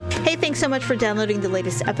Hey, thanks so much for downloading the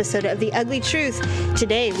latest episode of The Ugly Truth.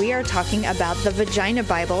 Today, we are talking about the Vagina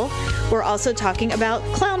Bible. We're also talking about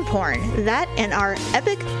clown porn. That and our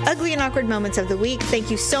epic, ugly, and awkward moments of the week. Thank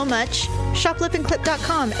you so much.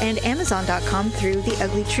 ShopLipandClip.com and Amazon.com through the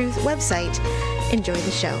Ugly Truth website. Enjoy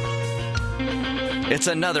the show. It's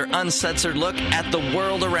another uncensored look at the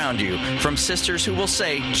world around you, from sisters who will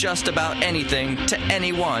say just about anything to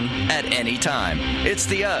anyone at any time. It's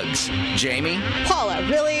the Uggs. Jamie? Paula,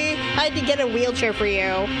 really? I had to get a wheelchair for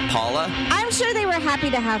you. Paula? I'm sure they were happy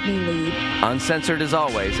to have me lead. Uncensored as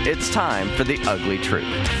always, it's time for the Ugly Truth.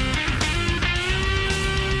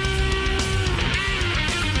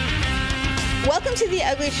 Welcome to the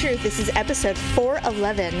Ugly Truth. This is episode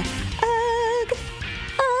 411.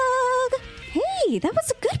 Hey, that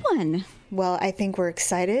was a good one. Well, I think we're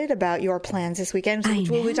excited about your plans this weekend, which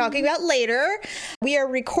we'll be talking about later. We are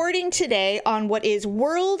recording today on what is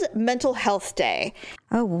World Mental Health Day.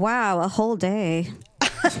 Oh, wow. A whole day.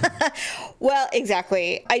 Well,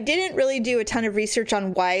 exactly. I didn't really do a ton of research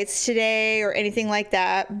on why it's today or anything like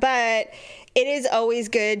that, but it is always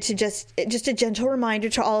good to just a gentle reminder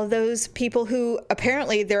to all of those people who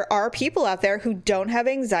apparently there are people out there who don't have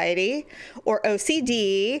anxiety or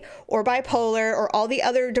OCD or bipolar or all the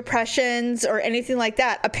other depressions or anything like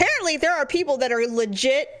that. Apparently there are people that are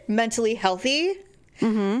legit mentally healthy.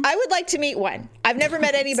 Mm-hmm. I would like to meet one. I've never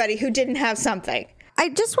met anybody who didn't have something. I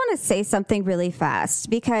just want to say something really fast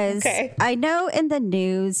because I know in the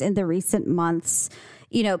news in the recent months,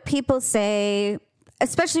 you know, people say,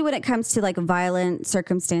 especially when it comes to like violent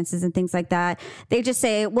circumstances and things like that, they just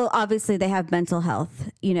say, well, obviously they have mental health,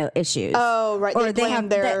 you know, issues. Oh, right. Or they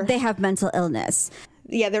have mental illness.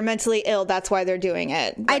 Yeah, they're mentally ill. That's why they're doing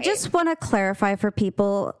it. Right. I just want to clarify for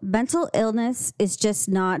people, mental illness is just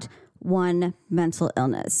not one mental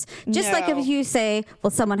illness. Just like if you say, well,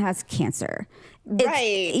 someone has cancer.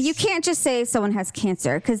 Right. You can't just say someone has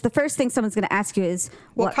cancer because the first thing someone's going to ask you is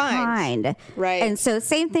what kind. Right. And so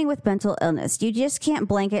same thing with mental illness. You just can't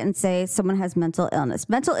blanket and say someone has mental illness.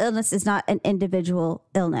 Mental illness is not an individual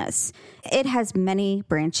illness. It has many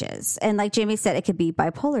branches. And like Jamie said, it could be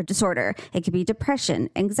bipolar disorder. It could be depression,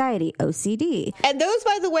 anxiety, OCD. And those,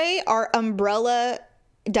 by the way, are umbrella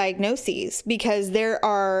diagnoses because there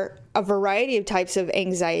are a variety of types of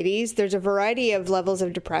anxieties. There's a variety of levels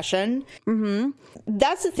of depression. Mm-hmm.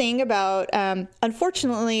 That's the thing about,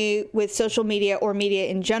 unfortunately, with social media or media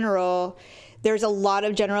in general, there's a lot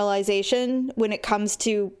of generalization when it comes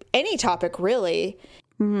to any topic, really.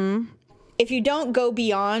 Mm-hmm. If you don't go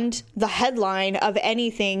beyond the headline of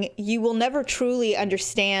anything, you will never truly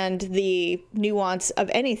understand the nuance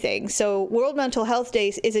of anything. So World Mental Health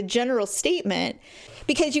Day is a general statement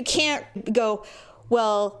because you can't go,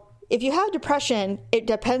 well, if you have depression, it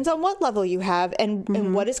depends on what level you have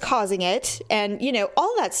and what is causing it. And, you know,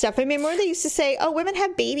 all that stuff. I mean, remember they used to say, oh, women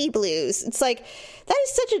have baby blues. It's like, that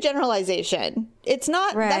is such a generalization. It's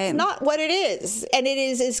not, that's not what it is. And it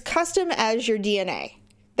is as custom as your DNA.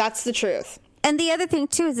 That's the truth. And the other thing,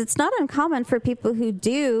 too, is it's not uncommon for people who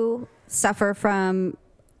do suffer from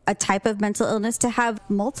a type of mental illness to have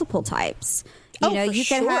multiple types. You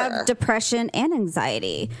can have depression and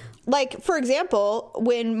anxiety. Like, for example,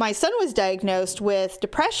 when my son was diagnosed with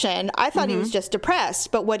depression, I thought he was just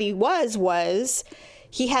depressed. But what he was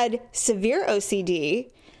he had severe OCD,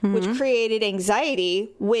 which created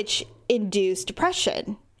anxiety, which induced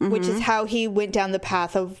depression, which is how he went down the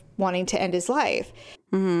path of wanting to end his life.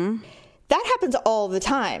 That happens all the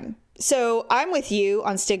time. So I'm with you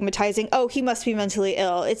on stigmatizing, oh, he must be mentally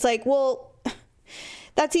ill. It's like, well,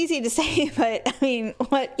 that's easy to say, but I mean,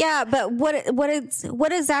 what? Yeah, but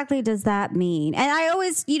what exactly does that mean? And I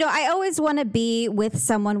always want to be with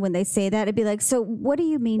someone when they say that. It'd be like, so what do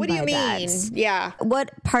you mean by that? What do you mean? Yeah.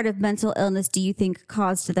 What part of mental illness do you think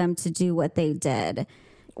caused them to do what they did?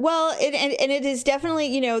 Well, and it is definitely,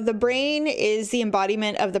 you know, the brain is the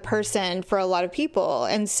embodiment of the person for a lot of people.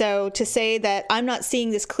 And so to say that I'm not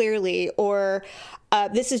seeing this clearly or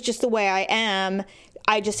this is just the way I am,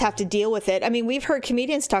 I just have to deal with it. I mean, we've heard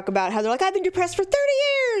comedians talk about how they're like, I've been depressed for 30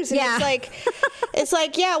 years. And it's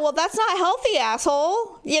like, yeah, well, that's not healthy,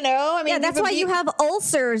 asshole. You know, I mean, that's why you have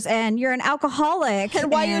ulcers and you're an alcoholic.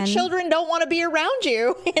 And why your children don't want to be around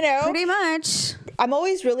you, you know? Pretty much. I'm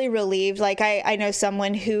always really relieved. Like I know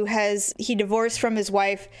someone who he divorced from his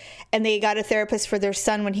wife and they got a therapist for their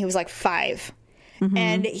son when he was like 5.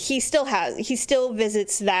 And he still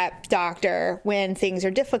visits that doctor when things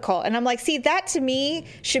are difficult. And I'm like, see, that to me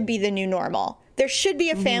should be the new normal. There should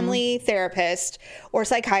be a family therapist or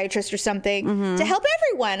psychiatrist or something to help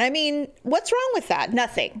everyone. I mean, what's wrong with that?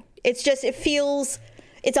 Nothing. It's just, it feels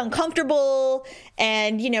it's uncomfortable.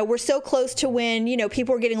 And, you know, we're so close to when, you know,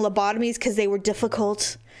 people were getting lobotomies because they were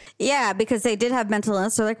difficult. Yeah, because they did have mental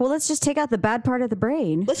illness. They're like, well, let's just take out the bad part of the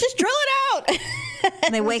brain. Let's just drill it out.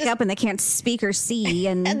 And they wake up and they can't speak or see.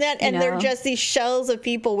 And they're just these shells of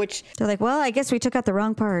people, which... They're like, well, I guess we took out the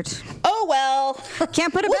wrong part. Oh, well.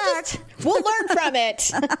 Can't put it back. We'll learn from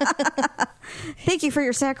it. Thank you for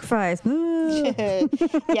your sacrifice.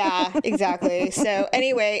 Yeah, exactly. So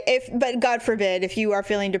anyway, but God forbid, if you are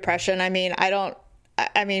feeling depression, I mean,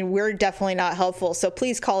 we're definitely not helpful. So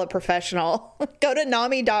please call a professional. Go to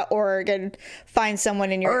NAMI.org and find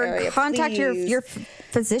someone in your area. Or contact your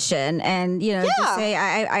physician and, you know, just say,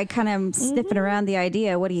 I kind of sniffing around the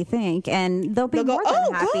idea. What do you think? And they'll be more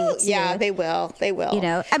than happy to. Yeah, they will. They will. You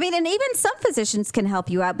know, I mean, and even some physicians can help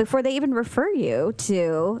you out before they even refer you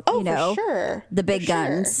to, you know, the big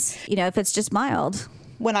guns, you know, if it's just mild.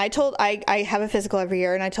 When I have a physical every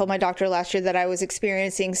year, and I told my doctor last year that I was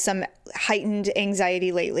experiencing some heightened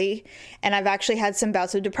anxiety lately, and I've actually had some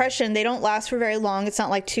bouts of depression. They don't last for very long. It's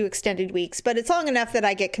not like 2 extended weeks, but it's long enough that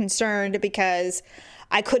I get concerned because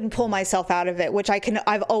I couldn't pull myself out of it, which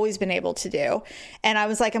I've always been able to do. And I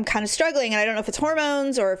was like, I'm kind of struggling, and I don't know if it's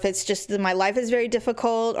hormones or if it's just that my life is very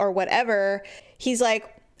difficult or whatever. He's like,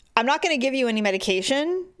 I'm not going to give you any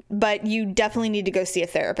medication, but you definitely need to go see a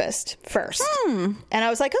therapist first. And I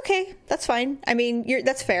was like, okay, that's fine. I mean,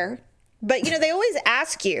 that's fair. But, you know, they always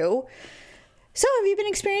ask you, so have you been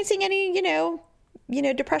experiencing any, you know,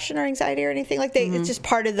 depression or anxiety or anything like that? It's just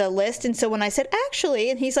part of the list. And so when I said, actually,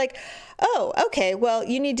 and he's like, oh, okay, well,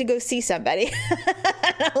 you need to go see somebody.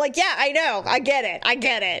 I'm like, yeah, I know. I get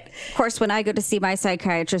it. Of course, when I go to see my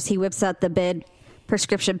psychiatrist, he whips out the bid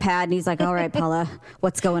prescription pad and he's like, all right, Paula,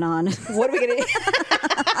 what's going on? What are we going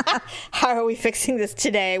to How are we fixing this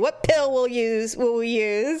today? What pill will we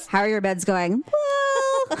use? How are your meds going?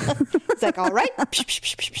 Well, it's like, all right,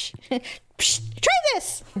 try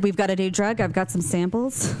this. We've got a new drug. I've got some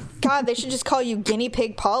samples. God, they should just call you Guinea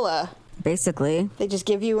Pig Paula. Basically. They just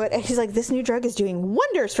give you it. He's like, this new drug is doing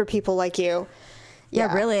wonders for people like you.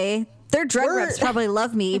 Yeah, really. Their drug reps probably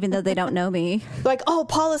love me, even though they don't know me. Like, oh,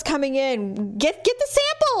 Paula's coming in. Get the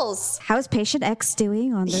samples. How's patient X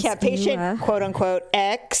doing on this? Yeah, patient quote unquote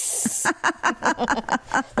X.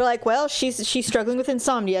 They're like, well, she's struggling with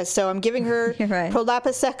insomnia, so I'm giving her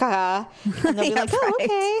Prolapis Seca. And they'll be like, oh,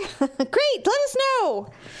 okay, great. Let us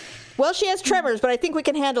know. Well, she has tremors, but I think we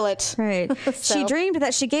can handle it. Right. So. She dreamed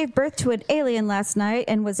that she gave birth to an alien last night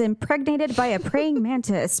and was impregnated by a praying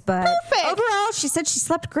mantis. But overall, she said she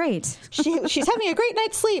slept great. She's having a great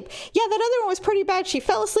night's sleep. Yeah, that other one was pretty bad. She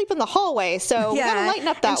fell asleep in the hallway, so we gotta lighten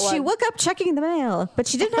up that one. She woke up checking the mail, but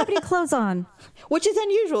she didn't have any clothes on. Which is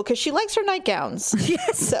unusual because she likes her nightgowns.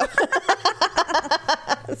 Yes.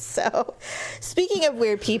 So, speaking of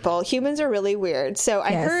weird people, humans are really weird. So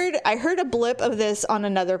I heard a blip of this on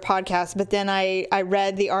another podcast, but then I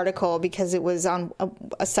read the article because it was on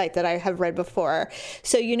a site that I have read before.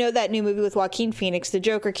 So you know that new movie with Joaquin Phoenix, The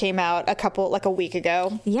Joker, came out a week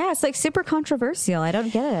ago. Yeah, it's like super controversial. I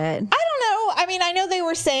don't get it. I don't know. I mean, I know they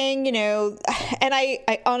were saying, you know, and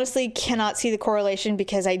I honestly cannot see the correlation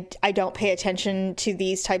because I don't pay attention to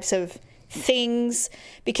these types of things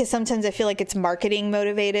because sometimes I feel like it's marketing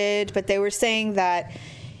motivated, but they were saying that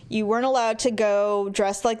you weren't allowed to go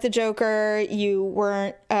dressed like the Joker. You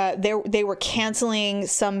weren't. They were canceling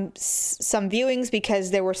some viewings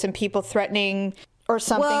because there were some people threatening or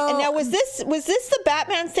something. Well, and now was this the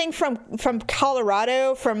Batman thing from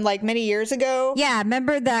Colorado from like many years ago? Yeah,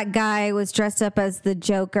 remember that guy was dressed up as the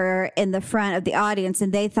Joker in the front of the audience,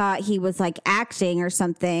 and they thought he was like acting or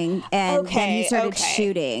something, and then he started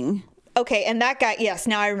shooting. Okay, and that guy, yes,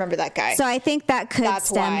 now I remember that guy. So I think that could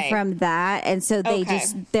stem from that, and so they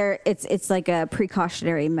it's like a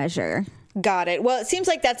precautionary measure. Got it. Well, it seems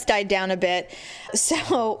like that's died down a bit.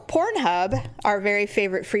 So Pornhub, our very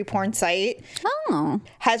favorite free porn site,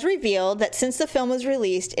 has revealed that since the film was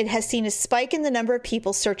released, it has seen a spike in the number of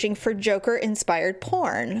people searching for Joker-inspired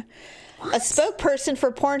porn. What? A spokesperson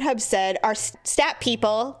for Pornhub said our stat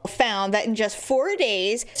people found that in just 4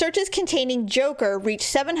 days, searches containing Joker reached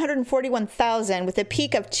 741,000 with a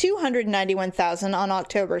peak of 291,000 on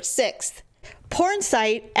October 6th. Porn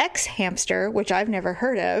site X Hamster, which I've never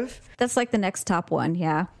heard of. That's like the next top one,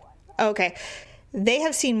 yeah. Okay. They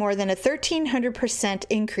have seen more than a 1,300%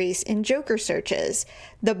 increase in Joker searches.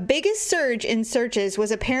 The biggest surge in searches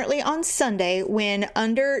was apparently on Sunday when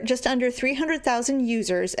just under 300,000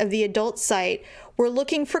 users of the adult site were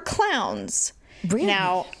looking for clowns. Really?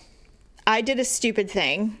 Now, I did a stupid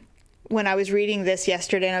thing. When I was reading this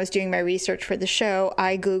yesterday and I was doing my research for the show,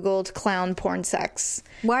 I Googled clown porn sex.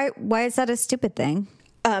 Why is that a stupid thing?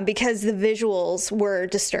 because the visuals were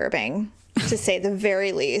disturbing, to say the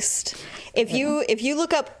very least. If you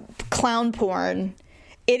look up clown porn,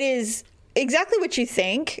 it is exactly what you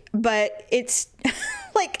think, but it's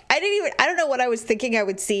like I don't know what I was thinking I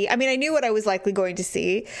would see. I mean, I knew what I was likely going to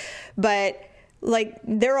see, but like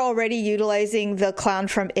they're already utilizing the clown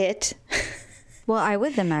from It. Well, I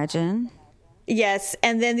would imagine. Yes,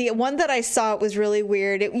 and then the one that I saw was really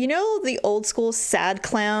weird. You know the old school sad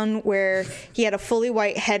clown where he had a fully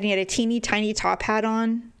white head and he had a teeny tiny top hat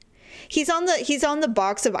on? He's on the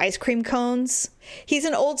box of ice cream cones. He's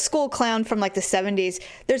an old school clown from like the 70s.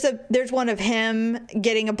 There's one of him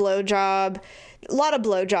getting a blowjob. A lot of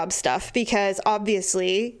blowjob stuff because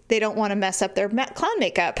obviously they don't want to mess up their clown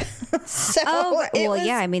makeup.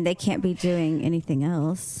 Yeah, I mean they can't be doing anything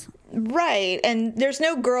else. Right, and there's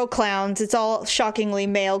no girl clowns. It's all shockingly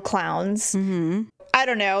male clowns. Mm-hmm. I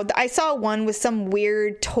don't know. I saw one with some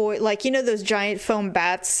weird toy, like, you know, those giant foam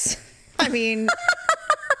bats. I mean...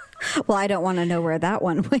 Well, I don't want to know where that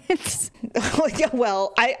one went.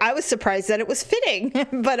 Well, I was surprised that it was fitting.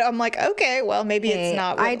 But I'm like, okay, well, maybe it's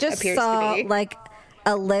not what I just appears saw, to be. like,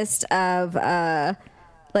 a list of,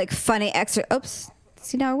 like, funny extra... Oops.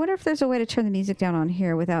 See, now I wonder if there's a way to turn the music down on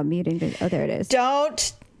here without muting the... Oh, there it is.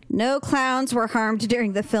 Don't... No clowns were harmed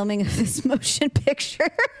during the filming of this motion picture.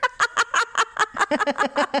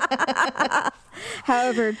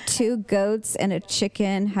 However, 2 goats and a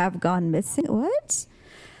chicken have gone missing. What?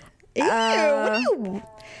 Ew,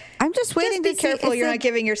 I'm just waiting to be careful you're not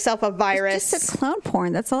giving yourself a virus. It's just a clown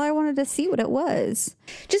porn. That's all I wanted to see what it was.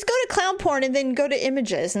 Just go to clown porn and then go to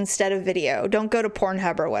images instead of video. Don't go to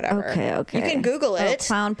Pornhub or whatever. Okay. You can Google it.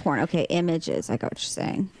 Clown porn. Okay, images. I got what you're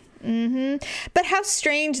saying. Mm-hmm. But how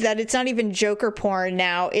strange that it's not even Joker porn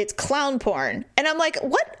now. It's clown porn. And I'm like,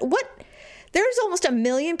 what? There's almost 1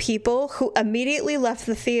 million people who immediately left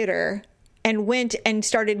the theater and went and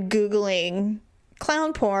started Googling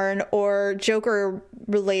clown porn or Joker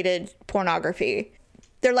related pornography.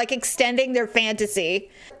 They're like extending their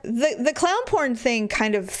fantasy. The clown porn thing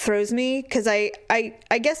kind of throws me because I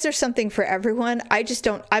guess there's something for everyone.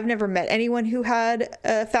 I've never met anyone who had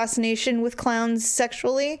a fascination with clowns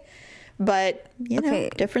sexually, but you know,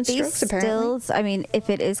 different strokes apparently. Stills, I mean,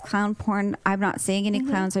 if it is clown porn, I'm not seeing any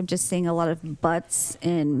clowns. I'm just seeing a lot of butts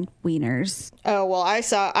and wieners. Oh, well, I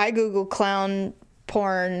Googled clown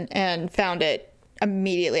porn and found it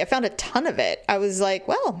immediately. I found a ton of it. I was like,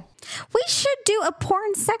 well, we should do a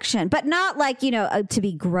porn section, but not like, you know, to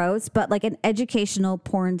be gross, but like an educational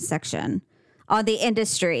porn section on the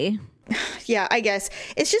industry. Yeah, I guess.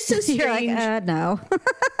 It's just so strange. You're like, no.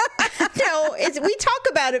 No, we talk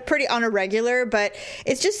about it pretty on a regular, but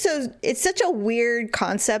it's such a weird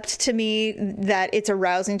concept to me that it's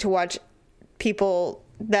arousing to watch people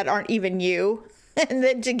that aren't even you and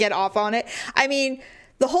then to get off on it. I mean,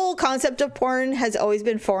 the whole concept of porn has always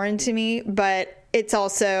been foreign to me, but it's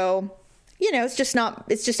also, you know, it's just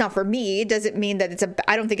not for me. It doesn't mean that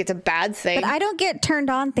I don't think it's a bad thing. But I don't get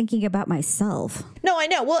turned on thinking about myself. No, I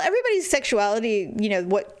know. Well, everybody's sexuality, you know,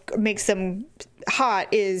 what makes them hot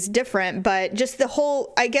is different, but just the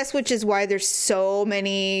whole, I guess, which is why there's so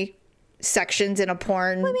many sections in a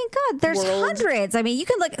porn. I mean, God, there's hundreds. I mean, you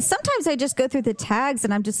can sometimes I just go through the tags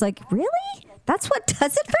and I'm just like, really? That's what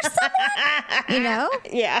does it for someone? You know?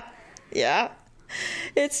 Yeah.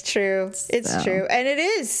 It's true. It's true. And it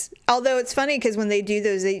is. Although it's funny because when they do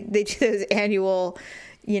those, they do those annual,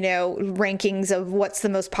 you know, rankings of what's the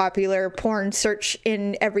most popular porn search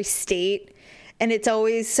in every state. And it's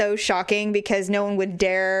always so shocking because no one would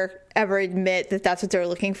dare ever admit that that's what they're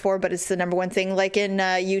looking for. But it's the number one thing. Like in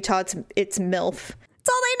Utah, it's MILF. It's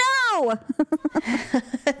all they know.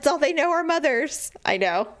 It's all they know are mothers. I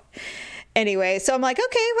know. Anyway, so I'm like,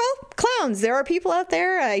 okay, well, clowns. There are people out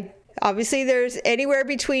there. Obviously, there's anywhere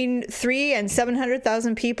between 300,000 and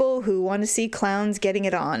 700,000 people who want to see clowns getting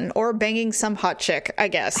it on or banging some hot chick, I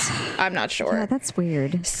guess. I'm not sure. Yeah, that's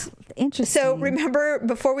weird. Interesting. So remember,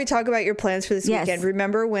 before we talk about your plans for this weekend,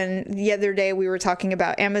 remember when the other day we were talking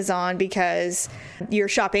about Amazon because you're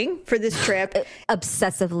shopping for this trip?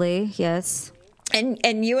 Obsessively, yes.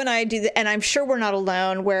 And you and I do and I'm sure we're not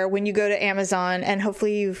alone, where when you go to Amazon and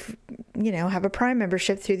hopefully you've, you know, have a Prime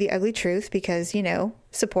membership through The Ugly Truth because, you know,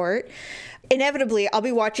 support. Inevitably, I'll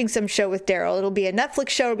be watching some show with Daryl. It'll be a Netflix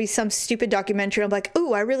show. It'll be some stupid documentary. I'm like,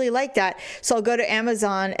 ooh, I really like that. So I'll go to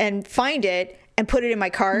Amazon and find it and put it in my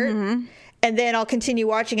cart. Mm-hmm. And then I'll continue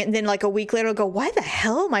watching it. And then like a week later, I'll go, why the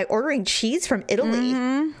hell am I ordering cheese from Italy?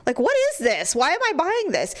 Mm-hmm. Like, what is this? Why am I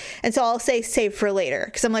buying this? And so I'll say save for later.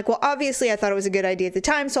 Because I'm like, well, obviously I thought it was a good idea at the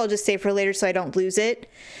time. So I'll just save for later so I don't lose it.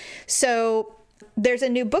 So There's a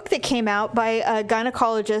new book that came out by a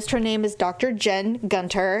gynecologist. Her name is Dr. Jen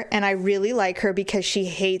Gunter, and I really like her because she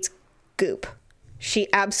hates goop. She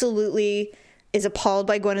absolutely is appalled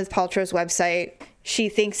by Gwyneth Paltrow's website. She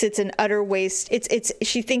thinks it's an utter waste.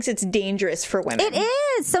 She thinks it's dangerous for women. It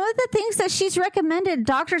is. Some of the things that she's recommended,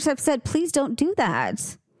 doctors have said, please don't do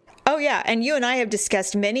that. Oh, yeah. And you and I have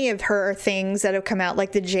discussed many of her things that have come out,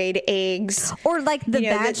 like the jade eggs. Or like the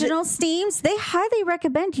vaginal steams. They highly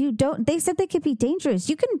recommend you don't. They said they could be dangerous.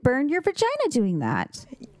 You can burn your vagina doing that.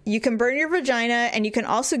 You can burn your vagina, and you can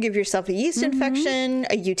also give yourself a yeast infection,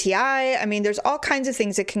 a UTI. I mean, there's all kinds of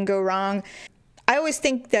things that can go wrong. I always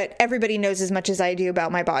think that everybody knows as much as I do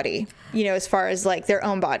about my body, you know, as far as like their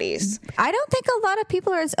own bodies. I don't think a lot of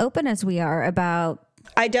people are as open as we are about.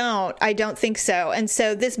 I don't think so. And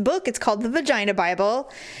so this book, it's called The Vagina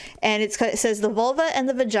Bible, and it says the vulva and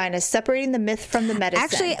the vagina, separating the myth from the medicine.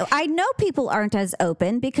 Actually, I know people aren't as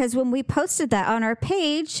open because when we posted that on our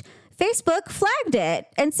page, Facebook flagged it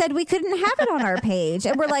and said we couldn't have it on our page.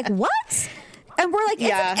 And we're like, what? And we're like,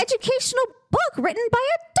 it's an educational book written by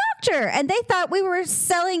a doctor. And they thought we were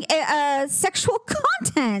selling sexual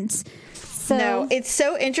content. So. No, it's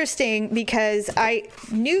so interesting because I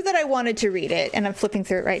knew that I wanted to read it, and I'm flipping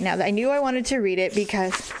through it right now. I knew I wanted to read it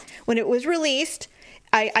because when it was released,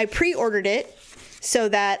 I pre-ordered it so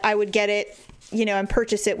that I would get it, you know, and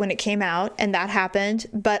purchase it when it came out, and that happened.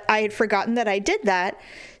 But I had forgotten that I did that,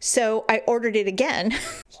 so I ordered it again.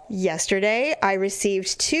 Yesterday, I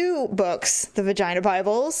received 2 books, the Vagina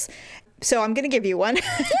Bibles. So I'm going to give you one.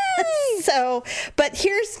 But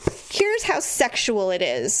here's how sexual it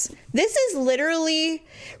is. This is literally,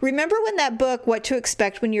 remember when that book, What to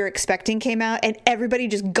Expect When You're Expecting, came out and everybody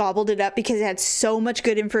just gobbled it up because it had so much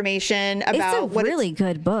good information about it's a really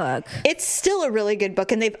good book. It's still a really good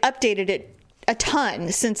book, and they've updated it a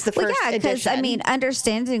ton since the first edition. Because I mean,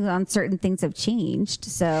 understanding on certain things have changed.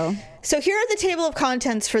 So here are the table of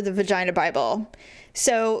contents for the Vagina Bible.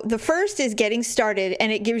 So the first is getting started,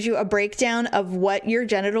 and it gives you a breakdown of what your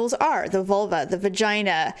genitals are: the vulva, the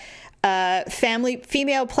vagina,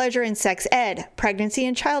 female pleasure and sex ed, pregnancy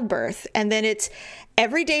and childbirth. And then it's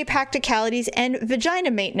everyday practicalities and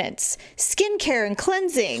vagina maintenance, skincare and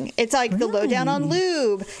cleansing. It's like the lowdown on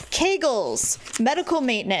lube, Kegels, medical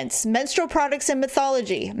maintenance, menstrual products and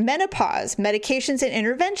mythology, menopause, medications and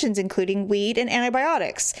interventions, including weed and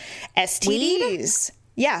antibiotics, STDs. Weed?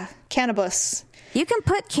 Yeah, cannabis. You can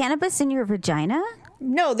put cannabis in your vagina?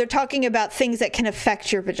 No, they're talking about things that can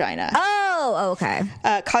affect your vagina. Oh, okay.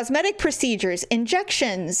 Cosmetic procedures,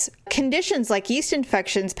 injections, conditions like yeast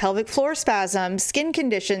infections, pelvic floor spasms, skin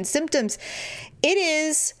conditions, symptoms. It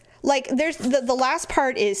is like there's the last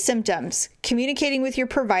part is symptoms, communicating with your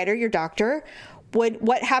provider, your doctor.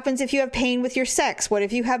 What happens if you have pain with your sex? What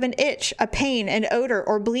if you have an itch, a pain, an odor,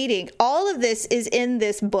 or bleeding? All of this is in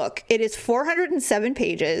this book. It is 407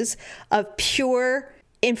 pages of pure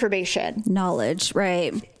information. Knowledge,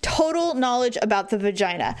 right. Total knowledge about the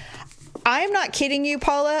vagina. I am not kidding you,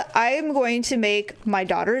 Paula. I am going to make my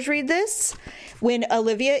daughters read this. When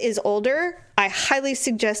Olivia is older, I highly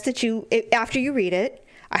suggest that after you read it,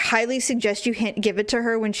 I highly suggest you give it to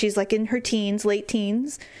her when she's like in her teens, late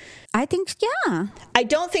teens. I think, yeah. I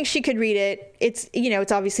don't think she could read it. It's,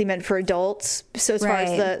 it's obviously meant for adults. So as far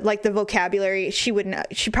as the vocabulary, she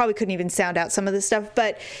probably couldn't even sound out some of this stuff.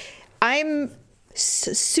 But I'm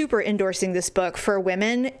super endorsing this book for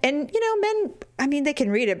women. And, men, I mean, they can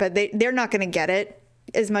read it, but they're not going to get it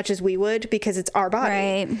as much as we would because it's our body.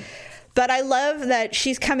 Right. But I love that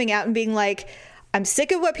she's coming out and being like, I'm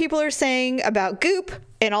sick of what people are saying about goop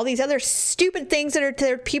and all these other stupid things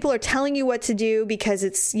that people are telling you what to do because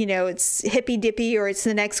it's, it's hippy dippy or it's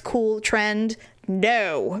the next cool trend.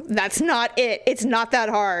 No, that's not it. It's not that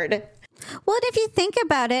hard. Well, if you think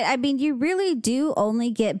about it, I mean, you really do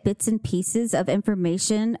only get bits and pieces of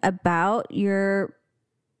information about your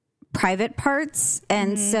private parts.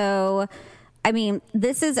 And so, I mean,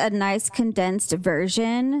 this is a nice condensed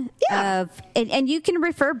version of, and you can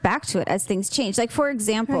refer back to it as things change. Like, for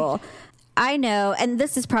example, I know, and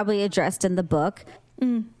this is probably addressed in the book,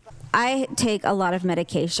 I take a lot of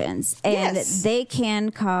medications and they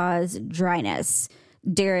can cause dryness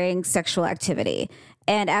during sexual activity.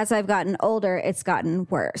 And as I've gotten older, it's gotten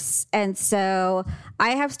worse. And so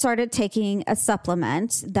I have started taking a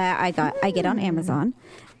supplement that I get on Amazon.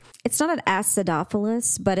 It's not an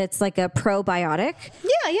acidophilus, but it's like a probiotic.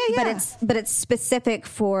 Yeah. But it's specific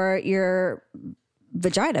for your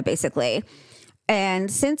vagina, basically.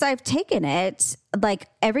 And since I've taken it, like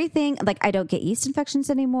everything, like I don't get yeast infections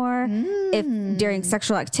anymore. If during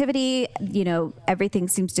sexual activity, you know, everything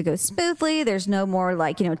seems to go smoothly. There's no more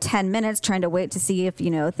like, you know, 10 minutes trying to wait to see if,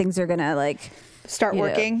 you know, things are going to like start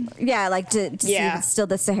working. Yeah. Like to see if it's still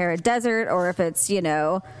the Sahara Desert or if it's, you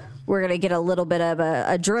know, we're going to get a little bit of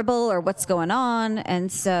a dribble or what's going on.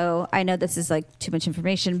 And so I know this is like too much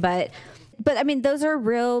information, but I mean, those are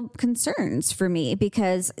real concerns for me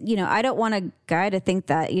because, you know, I don't want a guy to think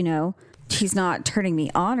that, you know, he's not turning me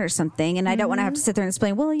on or something. And I don't want to have to sit there and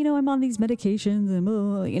explain, well, you know, I'm on these medications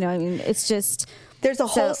and, you know, I mean, it's just. There's a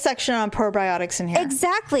whole section on probiotics in here.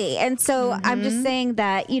 Exactly. And so I'm just saying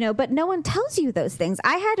that, you know, but no one tells you those things.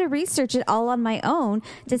 I had to research it all on my own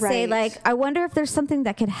to say, like, I wonder if there's something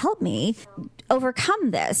that could help me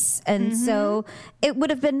overcome this. And so it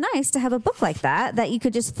would have been nice to have a book like that you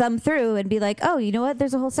could just thumb through and be like, oh, you know what?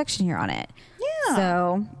 There's a whole section here on it. Yeah.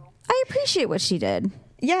 So I appreciate what she did.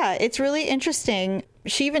 Yeah, it's really interesting.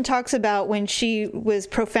 She even talks about when she was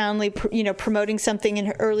profoundly, you know, promoting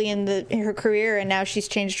something early in her career, and now she's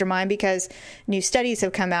changed her mind because new studies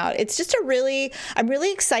have come out. It's just I'm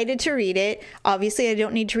really excited to read it. Obviously, I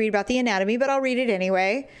don't need to read about the anatomy, but I'll read it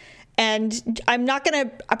anyway. And I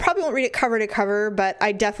probably won't read it cover to cover, but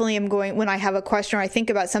I definitely am going, when I have a question or I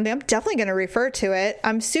think about something, I'm definitely going to refer to it.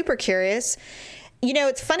 I'm super curious. You know,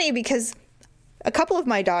 it's funny because a couple of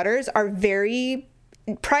my daughters are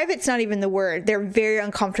private's not even the word. They're very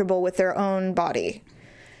uncomfortable with their own body.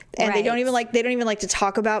 And they don't even like to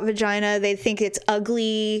talk about vagina. They think it's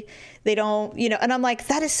ugly. They don't, you know, and I'm like,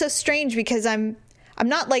 that is so strange because I'm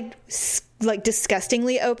not like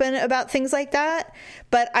disgustingly open about things like that,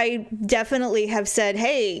 but I definitely have said,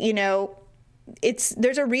 hey, you know,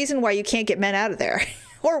 there's a reason why you can't get men out of there.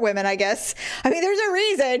 Or women, I guess. I mean, there's a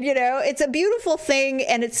reason, you know, it's a beautiful thing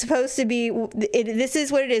and it's supposed to be, this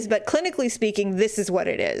is what it is. But clinically speaking, this is what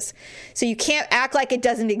it is. So you can't act like it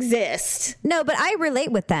doesn't exist. No, but I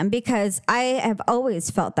relate with them because I have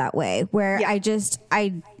always felt that way where I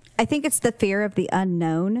think it's the fear of the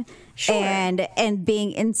unknown and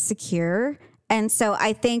being insecure. And so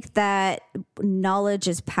I think that knowledge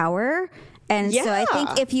is power. And so I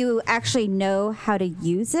think if you actually know how to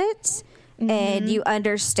use it, and you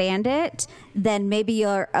understand it, then maybe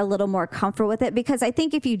you're a little more comfortable with it. Because I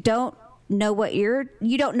think if you don't know what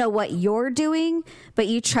you don't know what you're doing, but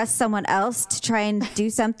you trust someone else to try and do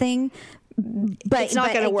something, but it's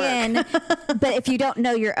not going to work. But if you don't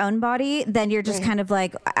know your own body, then you're just kind of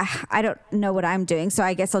like, I don't know what I'm doing, so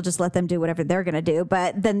I guess I'll just let them do whatever they're going to do.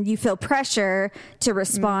 But then you feel pressure to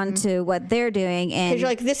respond to what they're doing, and you're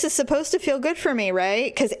like, this is supposed to feel good for me, right?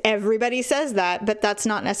 Because everybody says that, but that's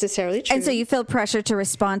not necessarily true. And so you feel pressure to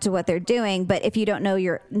respond to what they're doing, but if you don't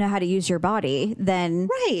know how to use your body, then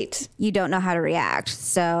you don't know how to react.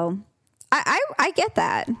 So I get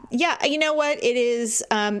that. Yeah. You know what? It is,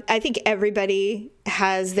 I think everybody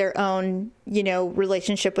has their own, you know,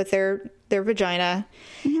 relationship with their vagina.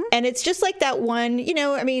 And it's just like that one, you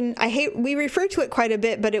know, I mean, we refer to it quite a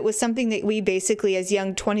bit, but it was something that we basically as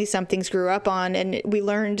young 20 somethings grew up on. And we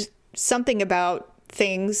learned something about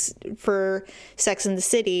things for Sex and the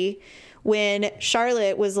City when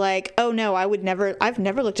Charlotte was like, oh no, I've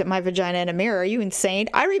never looked at my vagina in a mirror. Are you insane?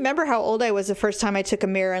 I remember how old I was the first time I took a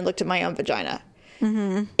mirror and looked at my own vagina.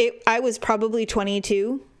 I was probably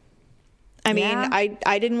 22. I mean,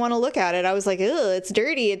 I didn't want to look at it. I was like, ugh, it's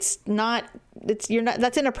dirty.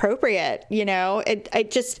 That's inappropriate. You know,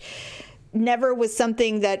 it just never was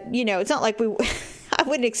something that, you know, it's not like I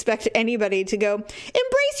wouldn't expect anybody to go,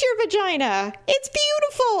 embrace your vagina. It's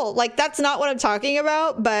beautiful. Like, that's not what I'm talking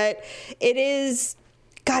about, but it is,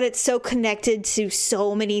 God, it's so connected to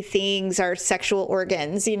so many things, our sexual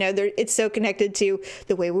organs. You know, it's so connected to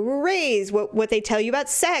the way we were raised, what they tell you about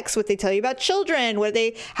sex, what they tell you about children,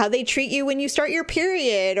 how they treat you when you start your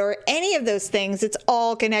period, or any of those things. It's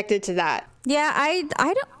all connected to that. Yeah, I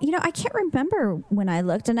don't, you know, I can't remember when I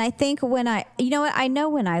looked. And I think I know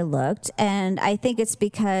when I looked, and I think it's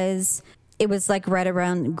because it was like right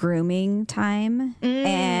around grooming time.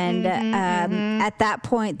 And at that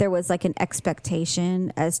point, there was like an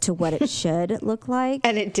expectation as to what it should look like.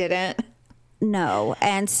 And it didn't. No.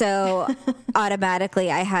 And so automatically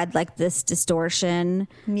I had like this distortion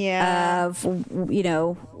of, you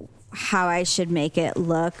know, how I should make it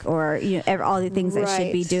look, or, you know, all the things I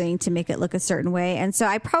should be doing to make it look a certain way. And so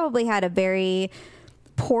I probably had a very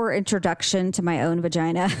poor introduction to my own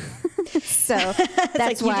vagina. So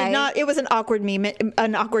that's like, why. It was an awkward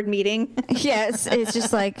meeting. Yes. It's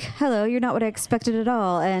just like, hello, you're not what I expected at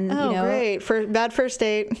all. And, great. Bad first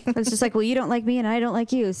date. It's just like, well, you don't like me and I don't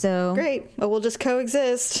like you. So great. Well, we'll just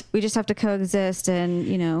coexist. We just have to coexist and,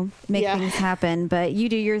 make things happen. But you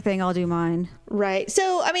do your thing, I'll do mine. Right.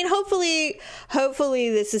 So, I mean, hopefully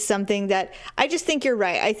this is something that I just think you're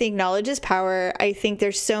right. I think knowledge is power. I think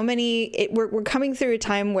there's so many, we're coming through a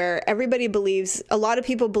time where everybody believes, a lot of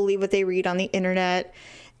people believe what they read on the internet,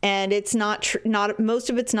 and it's not most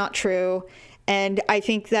of it's not true. And I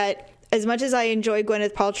think that as much as I enjoy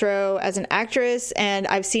Gwyneth Paltrow as an actress, and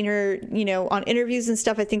I've seen her, on interviews and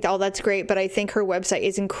stuff, I think all that's great. But I think her website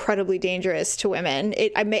is incredibly dangerous to women.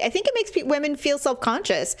 I think it makes women feel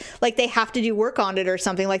self-conscious, like they have to do work on it or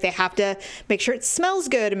something. Like they have to make sure it smells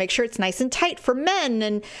good and make sure it's nice and tight for men.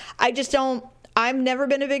 And I've never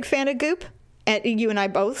been a big fan of Goop, and you and I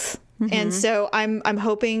both. Mm-hmm. And so I'm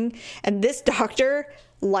hoping, and this doctor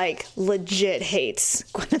legit hates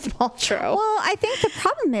Gwyneth Paltrow. Well, I think the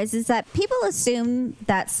problem is that people assume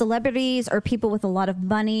that celebrities or people with a lot of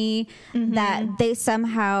money, that they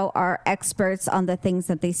somehow are experts on the things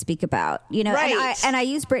that they speak about, Right. And I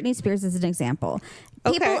use Britney Spears as an example.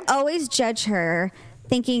 People always judge her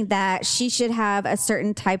thinking that she should have a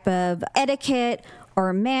certain type of etiquette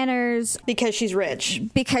or manners because she's rich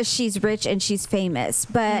and she's famous,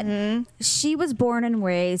 but she was born and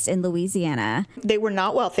raised in Louisiana. They were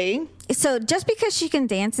not wealthy. So just because she can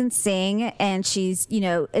dance and sing and she's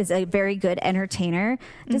is a very good entertainer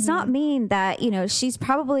does not mean that she's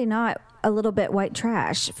probably not a little bit white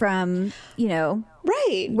trash from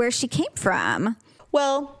right where she came from.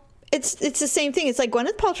 Well, it's the same thing. It's like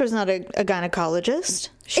Gwyneth Paltrow's not a gynecologist.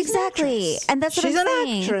 She's exactly. And that's what she's I'm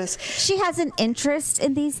saying. She's an actress. She has an interest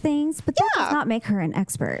in these things, but that does not make her an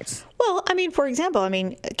expert. Well, for example,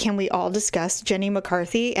 can we all discuss Jenny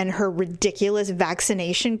McCarthy and her ridiculous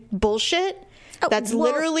vaccination bullshit? That's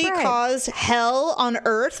literally caused hell on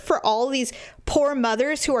earth for all these poor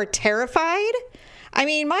mothers who are terrified.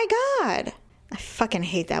 My God. I fucking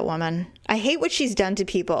hate that woman. I hate what she's done to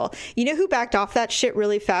people. You know who backed off that shit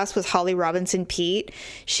really fast was Holly Robinson Peete.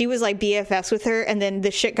 She was like BFFs with her, and then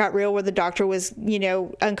the shit got real where the doctor was,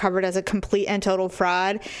 uncovered as a complete and total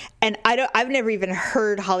fraud. And I've never even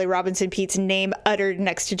heard Holly Robinson Peete's name uttered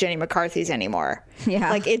next to Jenny McCarthy's anymore.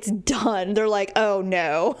 Yeah. It's done. They're like, oh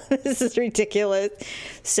no, this is ridiculous.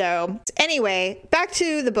 So anyway, back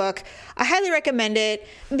to the book. I highly recommend it.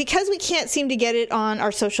 Because we can't seem to get it on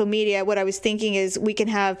our social media, what I was thinking is we can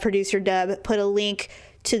have producer Deb put a link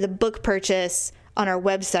to the book purchase on our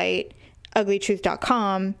website,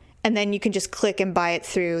 uglytruth.com, and then you can just click and buy it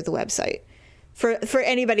through the website for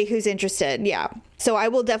anybody who's interested. Yeah. So I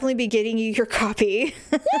will definitely be getting you your copy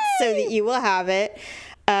so that you will have it.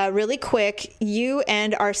 Really quick, you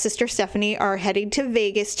and our sister Stephanie are heading to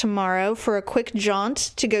Vegas tomorrow for a quick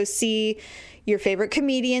jaunt to go see your favorite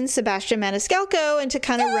comedian, Sebastian Maniscalco, and to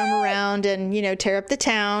kind of roam around and, tear up the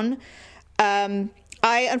town.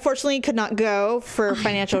 I unfortunately could not go for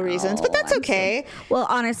financial reasons, but that's okay. Well,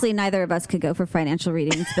 honestly, neither of us could go for financial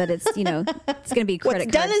readings, but it's, it's going to be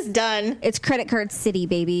credit card. What's done is done. It's credit card city,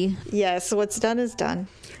 baby. Yes, what's done is done.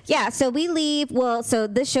 Yeah, so we leave. Well, so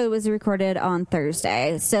this show was recorded on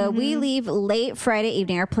Thursday. So we leave late Friday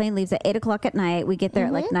evening. Our plane leaves at 8 o'clock at night. We get there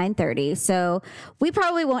at 9:30. So we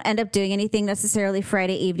probably won't end up doing anything necessarily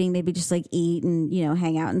Friday evening. Maybe just eat and,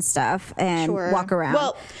 hang out and stuff and walk around.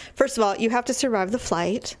 Well, first of all, you have to survive the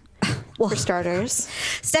flight. For starters.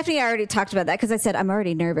 Stephanie and I already talked about that because I said, I'm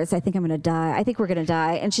already nervous. I think I'm going to die. I think we're going to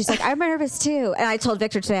die. And she's like, I'm nervous too. And I told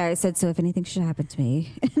Victor today, I said, so if anything should happen to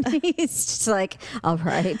me. And he's just like, all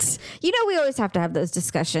right. We always have to have those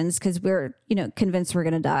discussions because we're, convinced we're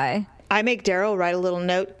going to die. I make Daryl write a little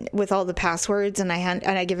note with all the passwords and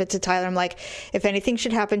I give it to Tyler. I'm like, if anything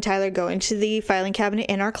should happen, Tyler, go into the filing cabinet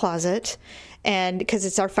in our closet. And because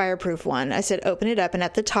it's our fireproof one, I said, open it up. And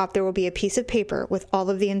at the top, there will be a piece of paper with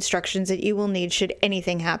all of the instructions that you will need should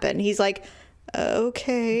anything happen. He's like,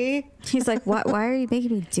 okay. He's like, why are you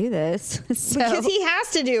making me do this? Because he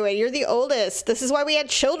has to do it. You're the oldest. This is why we had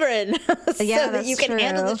children. So that you can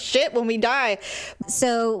handle the shit when we die.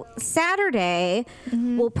 So Saturday,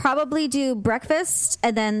 we'll probably do breakfast.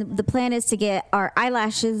 And then the plan is to get our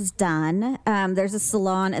eyelashes done. There's a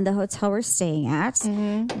salon in the hotel we're staying at.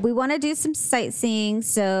 We want to do some sightseeing.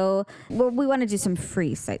 So we want to do some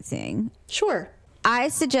free sightseeing. Sure. I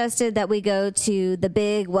suggested that we go to the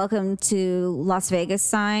big welcome to Las Vegas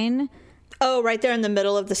sign. Oh, right there in the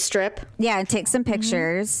middle of the strip. Yeah, and take some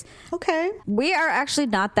pictures. Okay. We are actually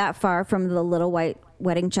not that far from the Little White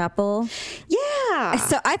wedding chapel. Yeah.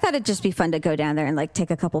 So I thought it'd just be fun to go down there and like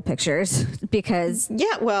take a couple pictures because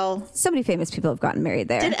so many famous people have gotten married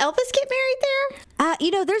there. Did Elvis get married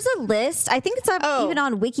there? There's a list. I think it's up even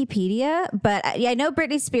on Wikipedia, but I know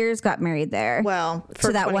Britney Spears got married there. Well,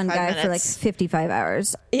 to that one guy for like 55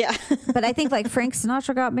 hours. Yeah. But I think like Frank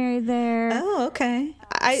Sinatra got married there. Oh, okay.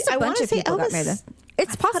 I want to say people got married there.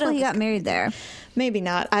 It's possible he got married there. Maybe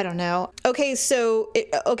not. I don't know. Okay, so,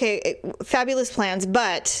 fabulous plans,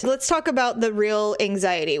 but let's talk about the real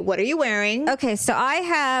anxiety. What are you wearing? Okay, so I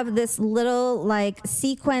have this little, like,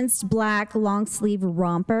 sequenced black long sleeve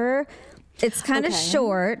romper. It's kind of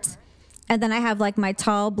short. And then I have, like, my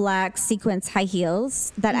tall black sequence high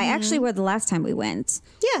heels that I actually wore the last time we went.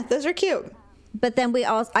 Yeah, those are cute. But then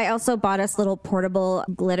I also bought us little portable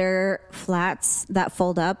glitter flats that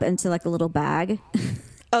fold up into, like, a little bag.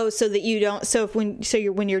 Oh, so that you don't. So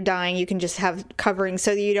when you're dying, you can just have covering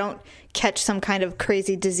so that you don't catch some kind of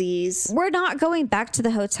crazy disease. We're not going back to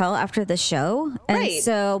the hotel after the show, and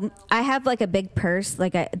so I have like a big purse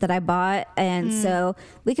that I bought, and so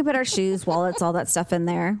we can put our shoes, wallets, all that stuff in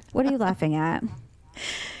there. What are you laughing at?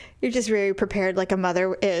 You're just very prepared, like a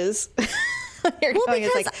mother is. You're well, going,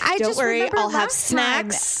 because it's like, don't worry, I'll have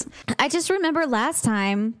snacks. I just remember last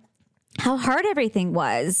time how hard everything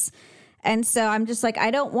was. And so I'm just like,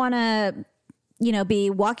 I don't want to,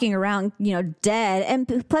 be walking around, dead.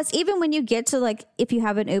 And plus, even when you get to like, if you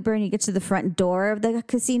have an Uber and you get to the front door of the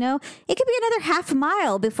casino, it could be another half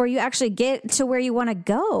mile before you actually get to where you want to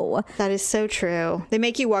go. That is so true. They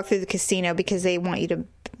make you walk through the casino because they want you to,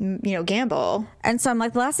 gamble. And so I'm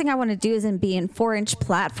like, the last thing I want to do is be in 4-inch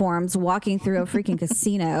platforms walking through a freaking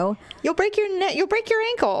casino. You'll break your neck. You'll break your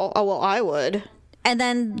ankle. Oh, well, I would. And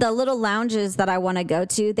then the little lounges that I want to go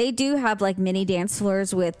to, they do have like mini dance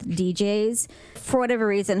floors with DJs. For whatever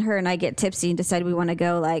reason, her and I get tipsy and decide we want to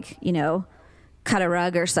go like, cut a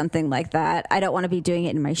rug or something like that. I don't want to be doing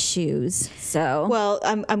it in my shoes. So, well,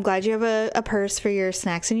 I'm glad you have a purse for your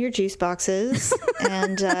snacks and your juice boxes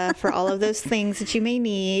and for all of those things that you may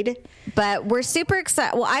need. But we're super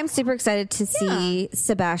excited. Well, I'm super excited to see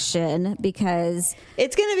Sebastian because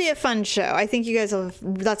it's going to be a fun show. I think you guys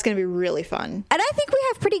that's going to be really fun. And I think we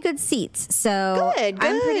have pretty good seats. So good.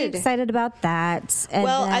 I'm pretty excited about that. And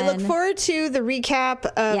I look forward to the recap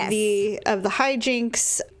of the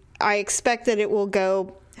hijinks. I expect that it will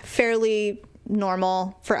go fairly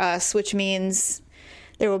normal for us, which means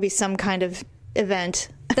there will be some kind of event.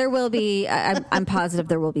 There will be. I'm positive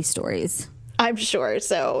there will be stories. I'm sure.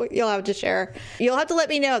 So you'll have to share. You'll have to let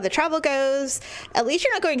me know how the travel goes. At least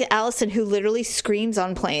you're not going to Allison, who literally screams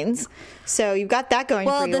on planes. So you've got that going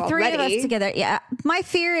for you already. Well, the three of us together. Yeah. My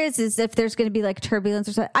fear is if there's going to be like turbulence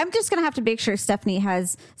or something, I'm just going to have to make sure Stephanie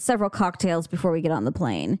has several cocktails before we get on the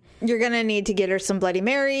plane. You're going to need to get her some Bloody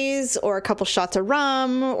Marys or a couple shots of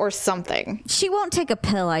rum or something. She won't take a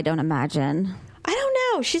pill, I don't imagine. I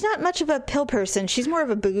don't know. She's not much of a pill person. She's more of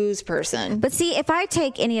a booze person. But see, if I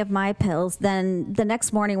take any of my pills, then the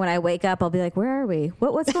next morning when I wake up, I'll be like, where are we?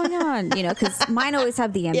 What's going on? Because mine always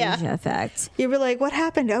have the amnesia effect. You'll be like, what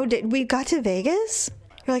happened? Oh, did we got to Vegas?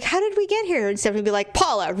 You're like, how did we get here? And Stephanie will be like,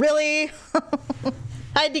 Paula, really?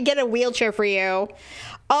 I had to get a wheelchair for you.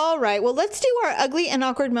 All right. Well, let's do our ugly and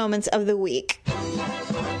awkward moments of the week.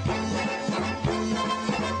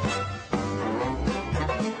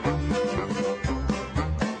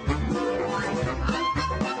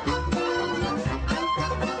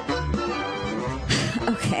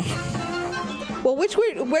 Okay. Well,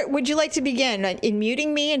 where would you like to begin? In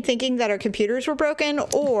muting me and thinking that our computers were broken,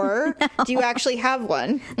 or do you actually have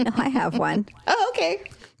one? No, I have one. Oh, okay.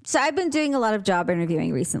 So I've been doing a lot of job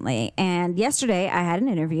interviewing recently, and yesterday I had an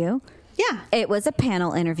interview. Yeah. It was a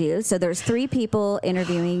panel interview, so there's 3 people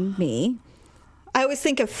interviewing me. I always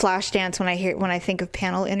think of Flashdance when I think of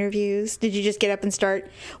panel interviews. Did you just get up and start,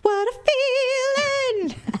 what a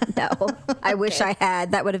feeling? No, I wish I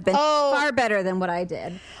had. That would have been far better than what I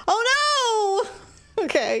did. Oh, no.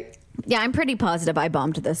 Okay. Yeah, I'm pretty positive I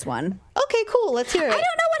bombed this one. Okay, cool. Let's hear it. I don't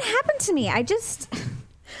know what happened to me.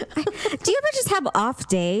 Do you ever just have off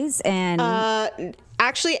days? And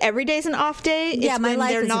actually, every day's an off day. Yeah, my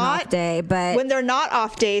life is an off day. But when they're not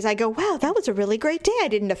off days, I go, wow, that was a really great day. I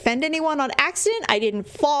didn't offend anyone on accident. I didn't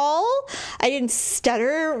fall. I didn't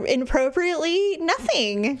stutter inappropriately.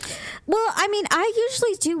 Nothing. Well, I mean, I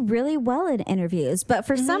usually do really well in interviews, but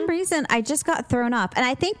for some reason, I just got thrown off. And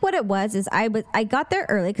I think what it was is I got there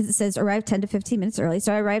early because it says arrive 10 to 15 minutes early.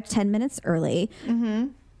 So I arrived 10 minutes early. Mm-hmm.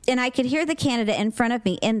 And I could hear the candidate in front of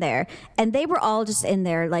me in there, and they were all just in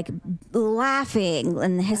there like laughing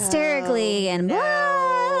and hysterically and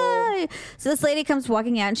blah, blah. So this lady comes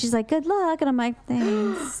walking out and she's like, good luck. And I'm like,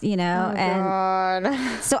 thanks, you know. God.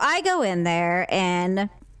 So I go in there and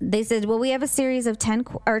they said, well, we have a series of 10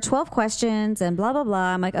 or 12 questions and blah, blah,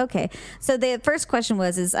 blah. I'm like, okay. So the first question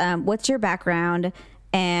is what's your background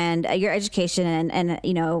and your education and,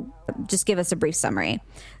 you know, just give us a brief summary.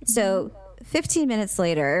 So 15 minutes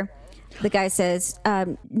later, the guy says,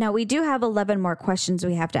 now we do have 11 more questions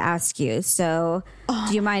we have to ask you. So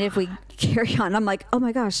do you mind if we carry on? I'm like, oh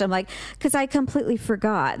my gosh. I'm like, because I completely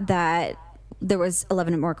forgot that there was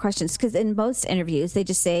 11 more questions. Because in most interviews, they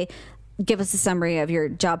just say, give us a summary of your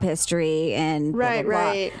job history and blah, blah, blah.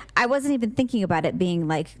 Right. I wasn't even thinking about it being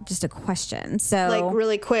like just a question. So like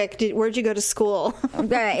really quick, where'd you go to school?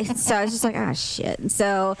 Right. So I was just like, ah, shit.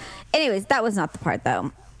 So anyways, that was not the part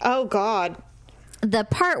though. Oh God. The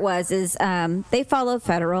part is they follow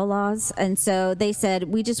federal laws. And so they said,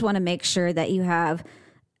 we just want to make sure that you have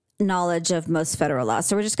knowledge of most federal laws.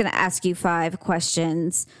 So we're just going to ask you 5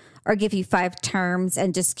 questions or give you 5 terms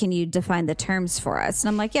and just can you define the terms for us? And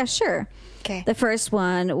I'm like, yeah, sure. Okay. The first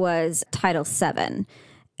one was Title VII.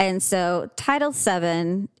 And so Title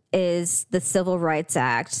VII is the Civil Rights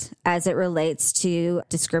Act as it relates to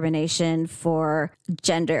discrimination for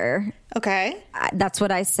gender. Okay. That's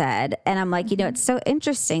what I said. And I'm like, you know, it's so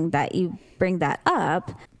interesting that you bring that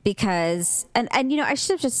up because, and you know, I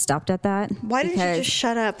should have just stopped at that. Why didn't you just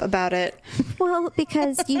shut up about it? Well,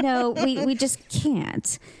 because, you know, we just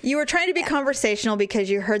can't. You were trying to be conversational because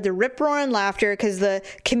you heard the rip-roaring laughter because the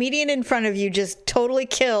comedian in front of you just totally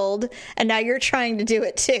killed, and now you're trying to do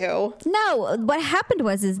it too. No, what happened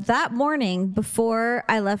is that morning before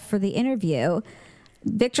I left for the interview,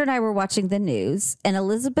 Victor and I were watching the news, and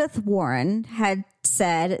Elizabeth Warren had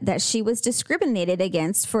said that she was discriminated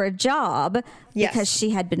against for a job because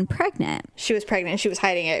she had been pregnant. She was pregnant. She was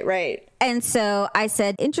hiding it, right? And so I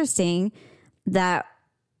said, interesting that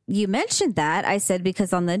you mentioned that. I said,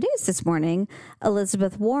 because on the news this morning,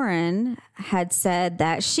 Elizabeth Warren had said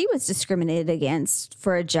that she was discriminated against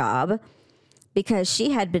for a job because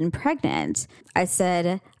she had been pregnant. I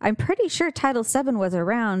said, I'm pretty sure Title VII was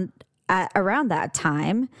around that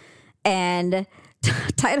time, and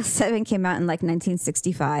Title VII came out in like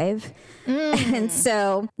 1965. And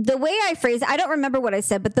so the way I phrased it, I don't remember what I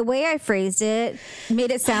said, but the way I phrased it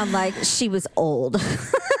made it sound like she was old.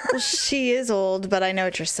 Well, she is old, but I know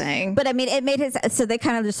what you're saying. But I mean, it made it so they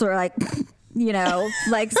kind of just sort of like, you know,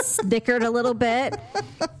 like snickered a little bit.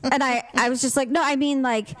 And I was just like, no, I mean,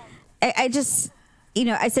 like, I just, you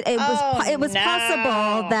know, I said it was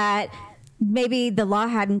possible that maybe the law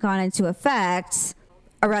hadn't gone into effect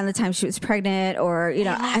around the time she was pregnant, or, you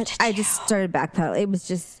know, I just started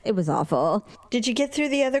backpedaling. It was awful. Did you get through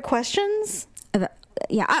the other questions?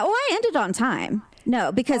 Yeah. I ended on time.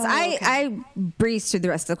 No, because I breezed through the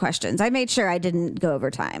rest of the questions. I made sure I didn't go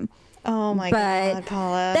over time. Oh my God,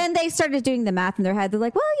 Paula. Then they started doing the math in their head. They're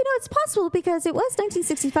like, well, you know, it's possible because it was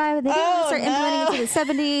 1965 and they didn't start implementing it to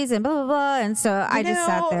the 70s and blah, blah, blah. And so I just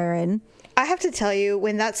sat there and... I have to tell you,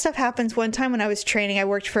 when that stuff happens, one time when I was training, I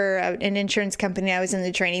worked for an insurance company. I was in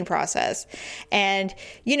the training process. And,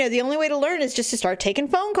 you know, the only way to learn is just to start taking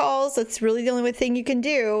phone calls. That's really the only thing you can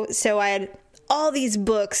do. So I had all these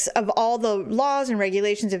books of all the laws and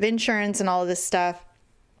regulations of insurance and all of this stuff.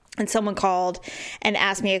 And someone called and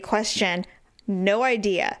asked me a question. No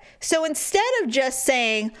idea. So instead of just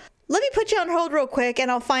saying, let me put you on hold real quick and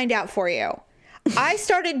I'll find out for you, I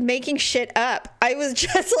started making shit up. I was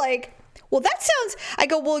just like... Well, that sounds, I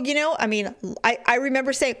go, well, you know, I mean, I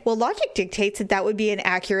remember saying, well, logic dictates that would be an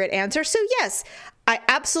accurate answer. So yes, I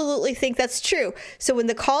absolutely think that's true. So when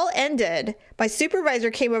the call ended, my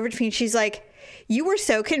supervisor came over to me and she's like, you were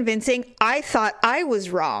so convincing. I thought I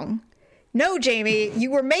was wrong. No, Jamie, you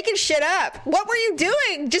were making shit up. What were you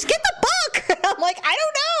doing? Just get the book. I'm like, I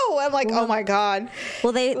don't know. I'm like, oh my God.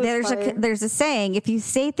 Well, there's a saying, if you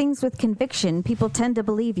say things with conviction, people tend to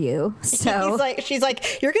believe you. So she's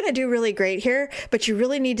like, you're going to do really great here, but you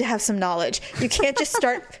really need to have some knowledge. You can't just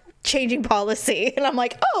start changing policy. And I'm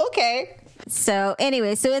like, oh, okay. So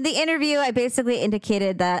anyway, so in the interview, I basically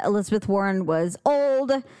indicated that Elizabeth Warren was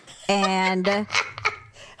old and...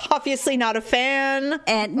 obviously not a fan.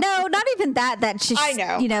 And no, not even that she's, I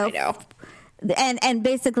know. And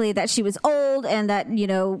basically that she was old and that, you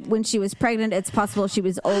know, when she was pregnant, it's possible she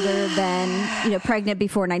was older than, you know, pregnant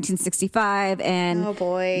before 1965. And oh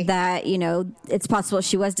boy, that, you know, it's possible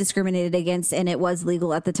she was discriminated against and it was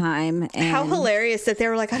legal at the time. And how hilarious that they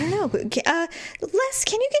were like, I don't know, Les,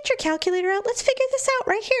 can you get your calculator out? Let's figure this out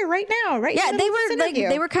right here, right now, right? Yeah,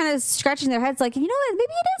 they were kind of scratching their heads like, you know what,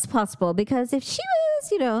 maybe it is possible because if she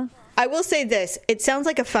was, you know. I will say this, it sounds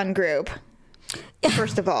like a fun group.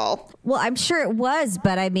 first of all. Well, I'm sure it was,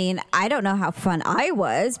 but I mean, I don't know how fun I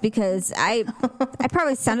was because I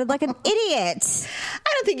probably sounded like an idiot.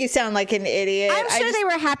 I don't think you sound like an idiot. I'm sure they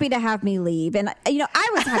were happy to have me leave. And, I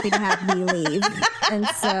was happy to have me leave. And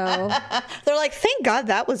so they're like, thank God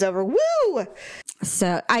that was over. Woo!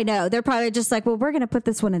 So I know they're probably just like, well, we're going to put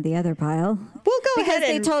this one in the other pile. We'll go ahead. Because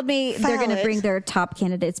they told me they're going to bring their top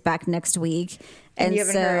candidates back next week. And you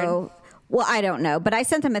haven't heard? Well, I don't know, but I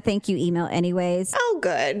sent them a thank you email anyways. Oh,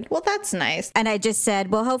 good. Well, that's nice. And I just said,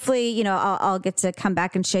 well, hopefully, I'll get to come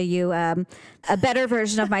back and show you a better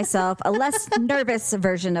version of myself, a less nervous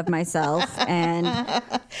version of myself. And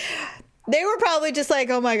they were probably just like,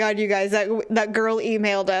 oh my God, you guys, that girl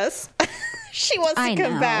emailed us. She wants to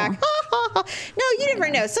come back. No, you never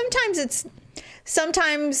know.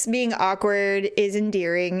 Sometimes being awkward is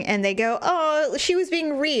endearing, and they go, oh, she was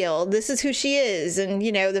being real. This is who she is. And,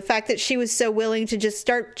 the fact that she was so willing to just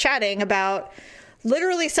start chatting about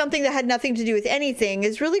literally something that had nothing to do with anything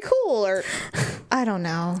is really cool. Or I don't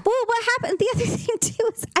know. Well, what happened? The other thing too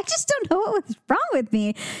is I just don't know what was wrong with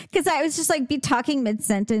me, because I was just like be talking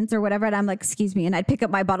mid-sentence or whatever, and I'm like, excuse me, and I'd pick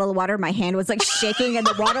up my bottle of water, my hand was like shaking and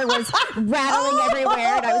the water was rattling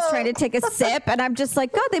everywhere, and I was trying to take a sip, and I'm just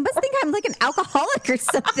like, God, they must think I'm like an alcoholic or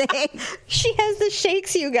something. She has the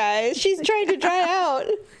shakes, you guys. She's trying to dry out.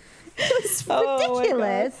 It was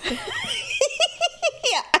ridiculous.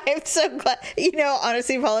 Yeah, I'm so glad.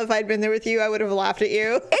 Honestly, Paula, if I'd been there with you, I would have laughed at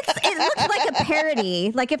you. It looked like a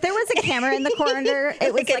parody. Like if there was a camera in the corner,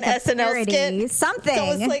 it was like an SNL parody, skit. Something. So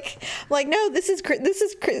it was no, this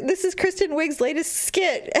is Kristen Wiig's latest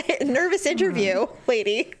skit, nervous interview,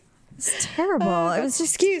 lady. It's terrible. It was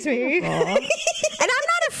just excuse me. And I'm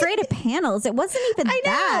not afraid of panels. It wasn't even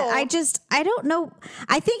that. I don't know.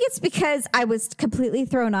 I think it's because I was completely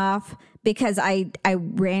thrown off because I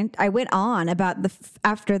went on about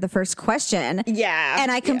after the first question. Yeah.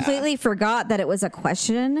 And I completely forgot that it was a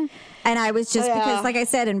question. And I was just because, like I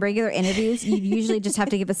said, in regular interviews, you usually just have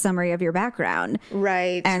to give a summary of your background.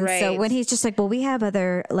 Right. And so when he's just like, well, we have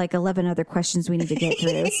 11 other questions we need to get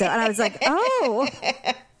through. So, and I was like, oh.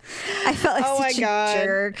 I felt like such a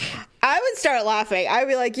jerk. I would start laughing. I'd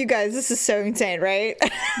be like, you guys, this is so insane, right?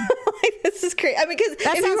 This is crazy. I mean, because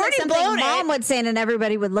that sounds like something Mom would say, and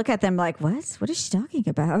everybody would look at them like, what is she talking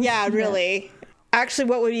about? Yeah, really. Actually,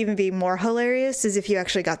 what would even be more hilarious is if you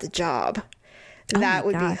actually got the job. That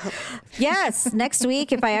would be. Yes. Next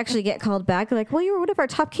week, if I actually get called back, like, well, you were one of our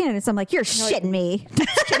top candidates. I'm like, you're shitting me.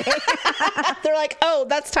 They're like, oh,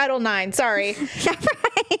 that's Title IX. Sorry. Yeah,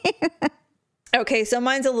 right. Okay, so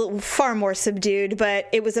mine's far more subdued, but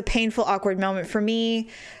it was a painful, awkward moment for me.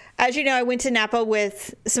 As you know, I went to Napa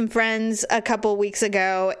with some friends a couple weeks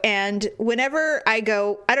ago, and whenever I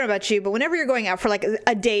go, I don't know about you, but whenever you're going out for like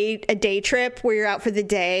a day trip where you're out for the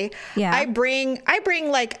day, yeah. I bring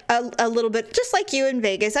like a little bit, just like you in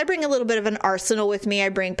Vegas, I bring a little bit of an arsenal with me. I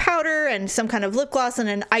bring powder and some kind of lip gloss,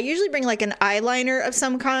 and I usually bring like an eyeliner of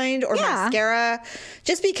some kind or mascara,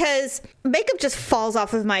 just because makeup just falls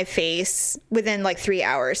off of my face within like 3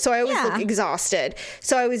 hours. So I always look exhausted.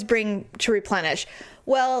 So I always bring to replenish.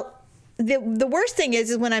 Well, the worst thing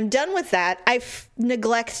is when I'm done with that, I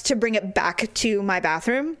neglect to bring it back to my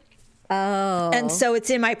bathroom. Oh. And so it's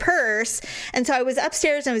in my purse. And so I was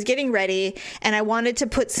upstairs and I was getting ready, and I wanted to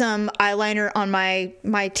put some eyeliner on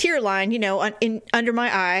my tear line, under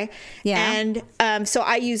my eye. Yeah. And so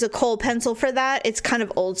I use a Kohl pencil for that. It's kind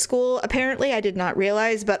of old school, apparently. I did not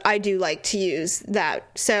realize, but I do like to use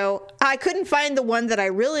that. So I couldn't find the one that I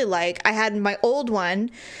really like. I had my old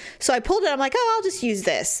one. So I pulled it. I'm like, oh, I'll just use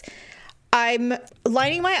this. I'm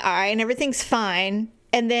lining my eye and everything's fine.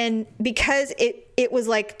 And then because it was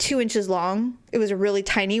like 2 inches long, it was a really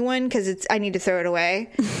tiny one because I need to throw it away.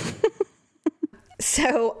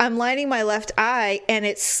 So I'm lining my left eye and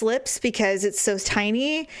it slips because it's so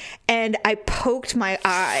tiny. And I poked my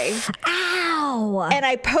eye. Ow! And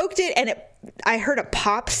I poked it and I heard a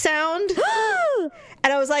pop sound.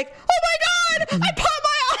 And I was like, oh my God, I popped my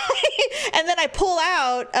eye. And then I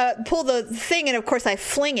pull the thing, and of course I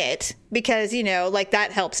fling it because, like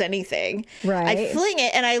that helps anything. Right. I fling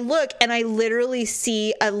it and I look and I literally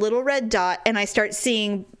see a little red dot, and I start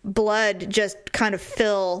seeing blood just kind of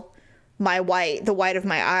fill the white of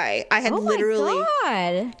my eye. I had literally. Oh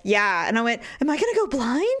my God. Yeah. And I went, am I going to go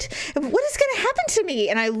blind? What is going to happen to me?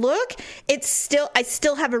 And I look, I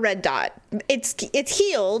still have a red dot. It's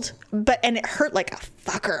healed, and it hurt like a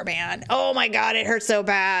fucker, man. Oh my God. It hurt so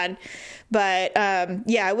bad. But,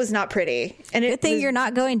 it was not pretty. And good thing you're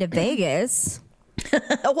not going to Vegas.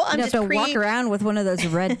 Well, I'm just have to walk around with one of those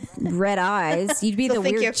red eyes. You'd be the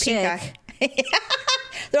weird chick.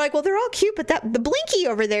 They're like, well, they're all cute, but the Blinky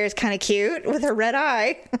over there is kind of cute with her red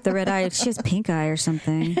eye. The red eye. She has pink eye or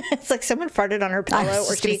something. It's like someone farted on her pillow.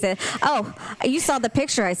 Oh, you saw the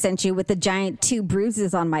picture I sent you with the giant 2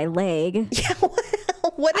 bruises on my leg. Yeah.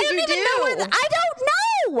 What did you do? I don't know.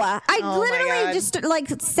 I literally just like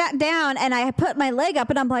sat down and I put my leg up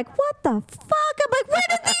and I'm like, what the fuck? I'm like, where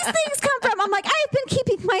did these things come from? I'm like, I've been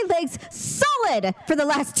keeping my legs solid for the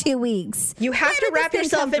last 2 weeks. You have to wrap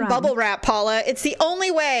yourself in bubble wrap, Paula. It's the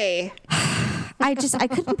only way. I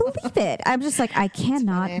couldn't believe it. I'm just like, I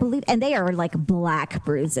cannot believe it. And they are like black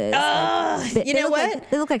bruises. You know what?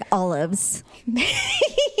 They look like olives.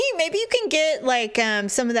 Maybe you can get like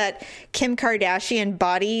some of that Kim Kardashian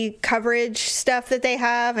body coverage stuff that they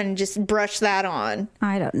have and just brush that on.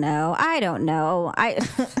 I don't know.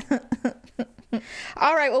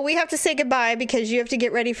 All right. Well, we have to say goodbye because you have to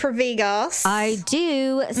get ready for Vegas. I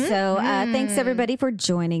do. So thanks everybody for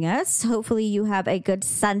joining us. Hopefully you have a good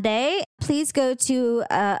Sunday. Please go to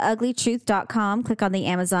uglytruth.com, click on the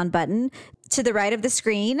Amazon button. To the right of the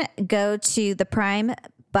screen, go to the Prime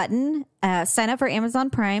button, sign up for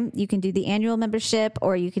Amazon Prime. You can do the annual membership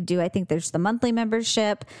or you could do, I think there's the monthly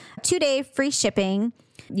membership, 2-day free shipping.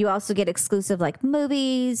 You also get exclusive like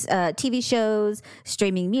movies, TV shows,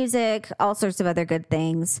 streaming music, all sorts of other good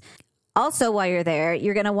things. Also, while you're there,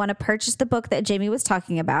 you're going to want to purchase the book that Jamie was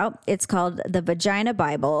talking about. It's called The Vagina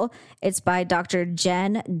Bible. It's by Dr.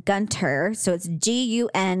 Jen Gunter. So it's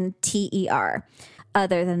Gunter.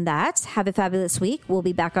 Other than that, have a fabulous week. We'll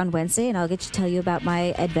be back on Wednesday, and I'll get to tell you about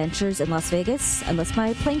my adventures in Las Vegas, unless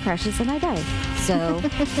my plane crashes and I die. So,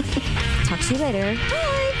 talk to you later.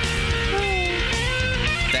 Bye.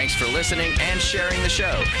 Thanks for listening and sharing the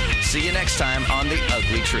show. See you next time on The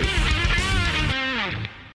Ugly Truth.